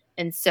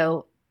 And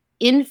so,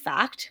 in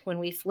fact, when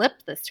we flip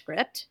the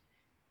script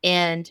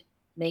and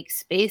make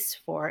space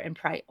for and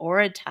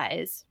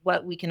prioritize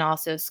what we can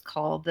also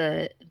call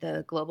the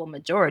global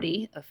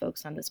majority of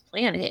folks on this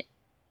planet,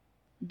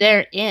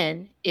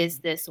 therein is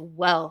this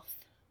wealth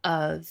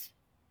of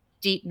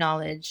deep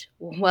knowledge,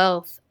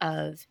 wealth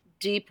of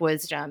deep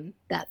wisdom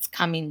that's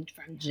coming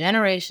from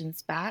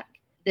generations back.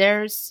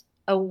 There's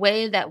a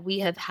way that we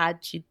have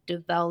had to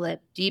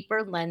develop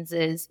deeper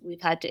lenses.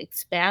 We've had to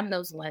expand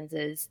those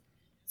lenses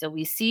so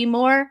we see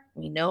more,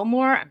 we know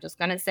more. I'm just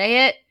going to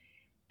say it.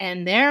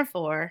 And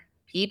therefore,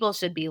 people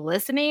should be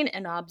listening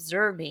and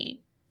observing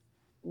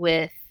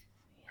with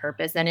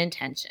purpose and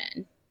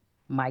intention.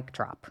 Mic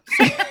drop.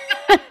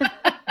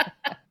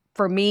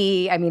 For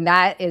me, I mean,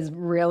 that is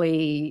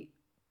really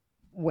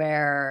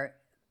where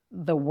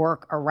the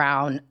work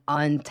around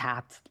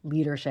untapped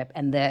leadership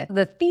and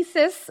the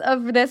thesis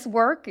of this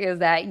work is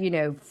that,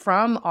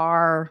 from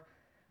our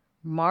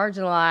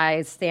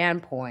marginalized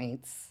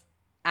standpoints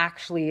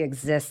actually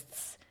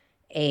exists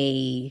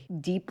a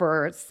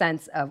deeper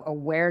sense of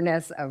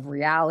awareness of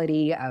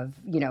reality, of,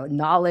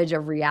 knowledge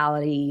of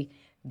reality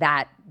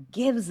that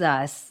gives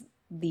us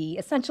the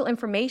essential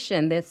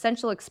information, the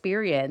essential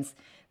experience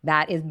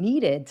that is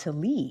needed to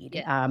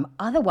lead.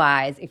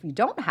 Otherwise, if you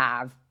don't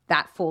have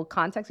that full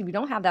context, if you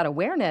don't have that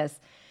awareness,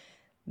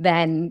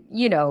 then,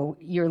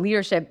 your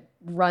leadership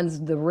runs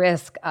the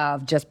risk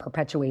of just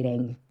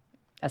perpetuating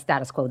a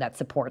status quo that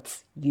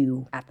supports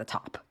you at the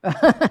top.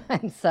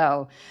 And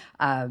so,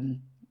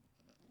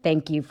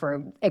 thank you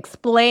for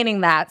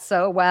explaining that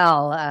so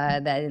well,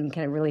 and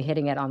kind of really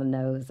hitting it on the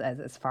nose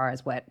as far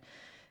as what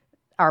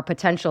our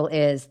potential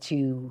is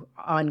to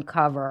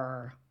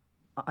uncover,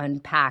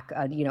 unpack,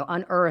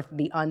 unearth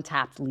the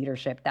untapped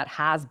leadership that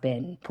has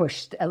been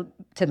pushed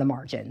to the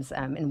margins.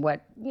 And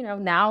what,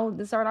 now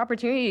this is our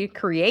opportunity to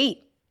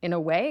create in a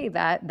way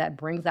that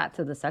brings that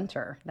to the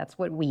center. That's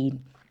what we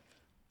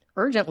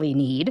urgently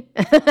need,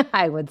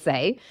 I would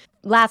say.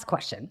 Last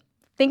question.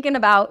 Thinking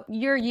about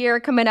your year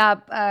coming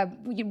up,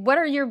 what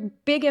are your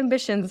big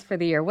ambitions for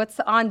the year? What's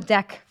on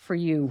deck for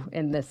you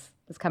in this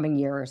coming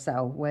year or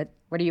so? What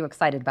are you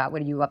excited about?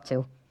 What are you up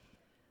to?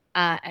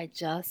 I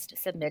just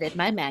submitted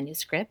my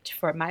manuscript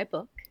for my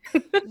book.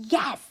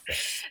 Yes.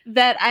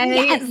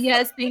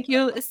 Yes, thank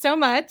you so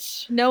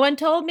much. No one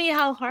told me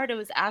how hard it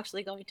was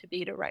actually going to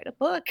be to write a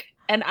book.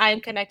 And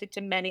I'm connected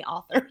to many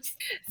authors.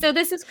 So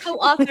this is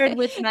co-authored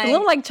with my... It's a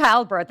little like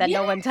childbirth that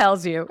no one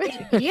tells you.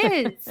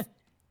 It is.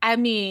 I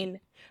mean,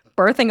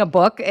 Birthing a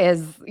book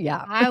is,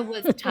 yeah. I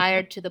was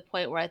tired to the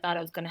point where I thought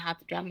I was going to have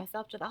to drive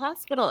myself to the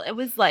hospital. It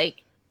was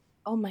like,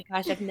 oh my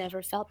gosh, I've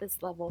never felt this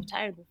level of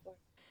tired before.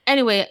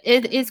 Anyway,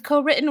 it is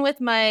co-written with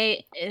my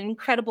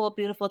incredible,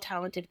 beautiful,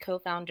 talented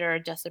co-founder,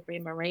 Jessica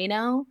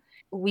Moreno.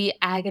 We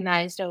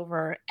agonized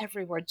over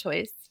every word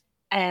choice.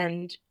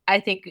 And I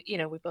think, we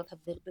both have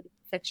a little bit of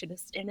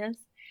perfectionist in us.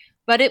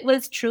 But it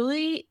was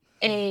truly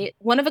a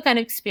one-of-a-kind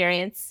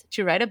experience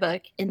to write a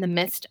book in the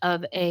midst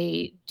of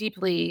a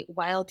deeply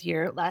wild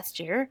year last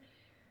year.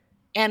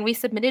 And we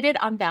submitted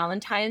it on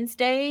Valentine's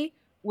Day,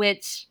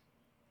 which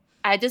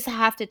I just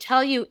have to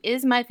tell you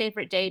is my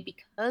favorite day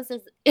because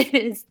it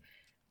is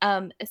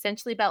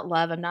essentially about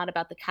love. I'm not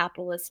about the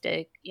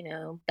capitalistic,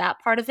 that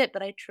part of it,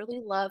 but I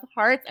truly love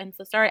hearts. I'm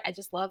so sorry. I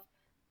just love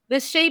the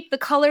shape, the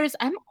colors.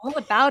 I'm all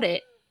about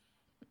it.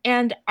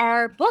 And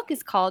our book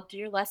is called Do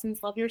Your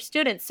Lessons, Love Your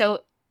Students. So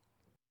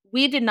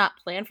we did not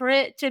plan for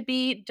it to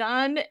be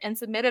done and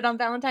submitted on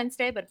Valentine's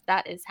Day, but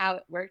that is how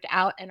it worked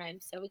out. And I'm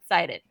so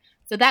excited.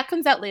 So that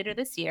comes out later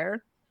this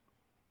year.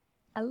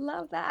 I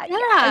love that. Yeah.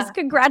 Yes,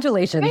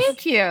 congratulations.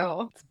 Thank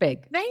you. It's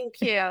big.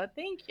 Thank you.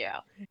 Thank you.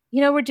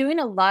 We're doing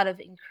a lot of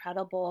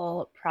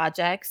incredible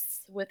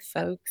projects with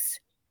folks.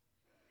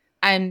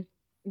 I'm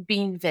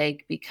being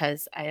vague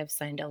because I have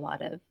signed a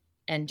lot of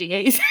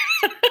NDAs.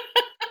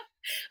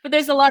 But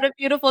there's a lot of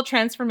beautiful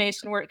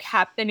transformation work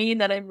happening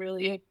that I'm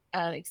really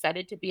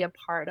excited to be a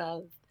part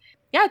of.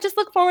 Yeah, just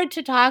look forward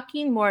to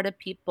talking more to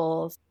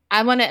people.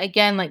 I want to,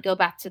 again, go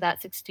back to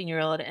that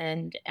 16-year-old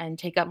and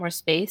take up more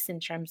space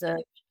in terms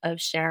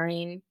of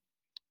sharing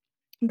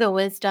the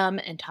wisdom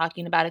and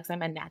talking about it because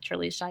I'm a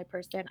naturally shy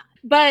person.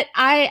 But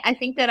I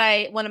think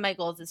that one of my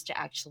goals is to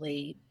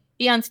actually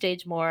be on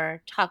stage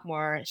more, talk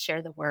more,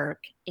 share the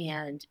work,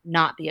 and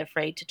not be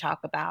afraid to talk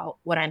about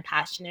what I'm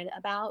passionate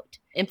about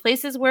in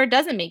places where it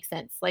doesn't make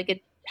sense.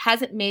 It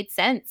hasn't made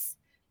sense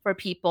for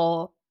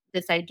people,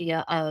 this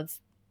idea of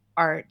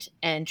art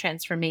and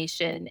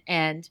transformation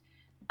and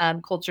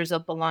cultures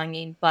of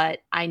belonging, but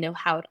I know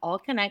how it all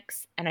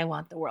connects and I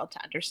want the world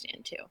to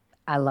understand too.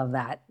 I love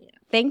that. Yeah.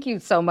 Thank you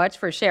so much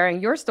for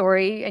sharing your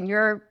story and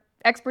your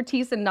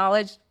expertise and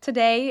knowledge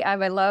today. I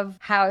love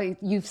how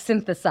you've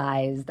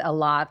synthesized a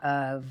lot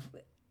of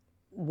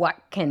what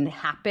can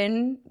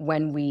happen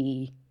when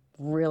we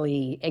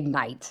really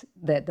ignite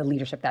the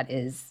leadership that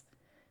is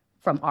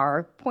from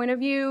our point of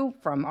view,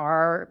 from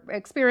our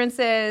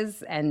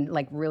experiences, and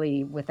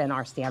really within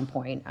our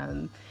standpoint.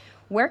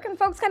 Where can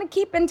folks kind of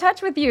keep in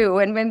touch with you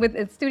and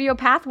with Studio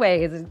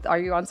Pathways? Are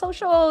you on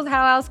socials?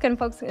 How else can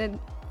folks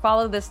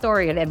follow this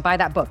story and buy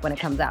that book when it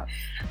comes out?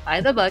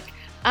 Buy the book.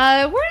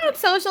 We're on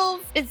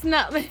socials. It's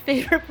not my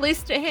favorite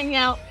place to hang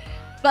out,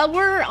 but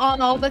we're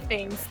on all the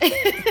things.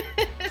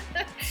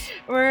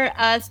 We're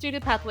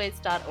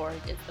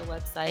studiopathways.org is the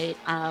website.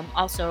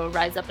 Also,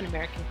 Rise Up in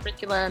American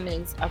Curriculum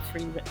is a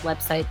free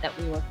website that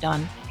we worked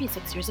on maybe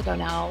 6 years ago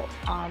now.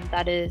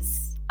 That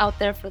is out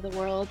there for the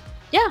world.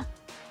 Yeah,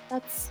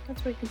 that's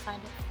where you can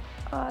find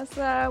it.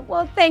 Awesome.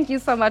 Well, thank you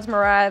so much,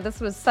 Mariah. This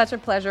was such a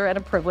pleasure and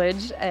a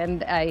privilege,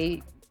 and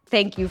I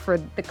thank you for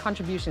the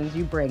contributions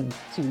you bring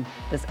to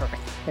this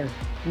earth. They're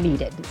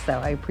needed, so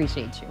I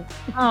appreciate you.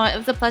 Oh, it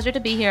was a pleasure to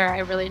be here. I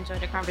really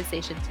enjoyed our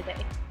conversation today.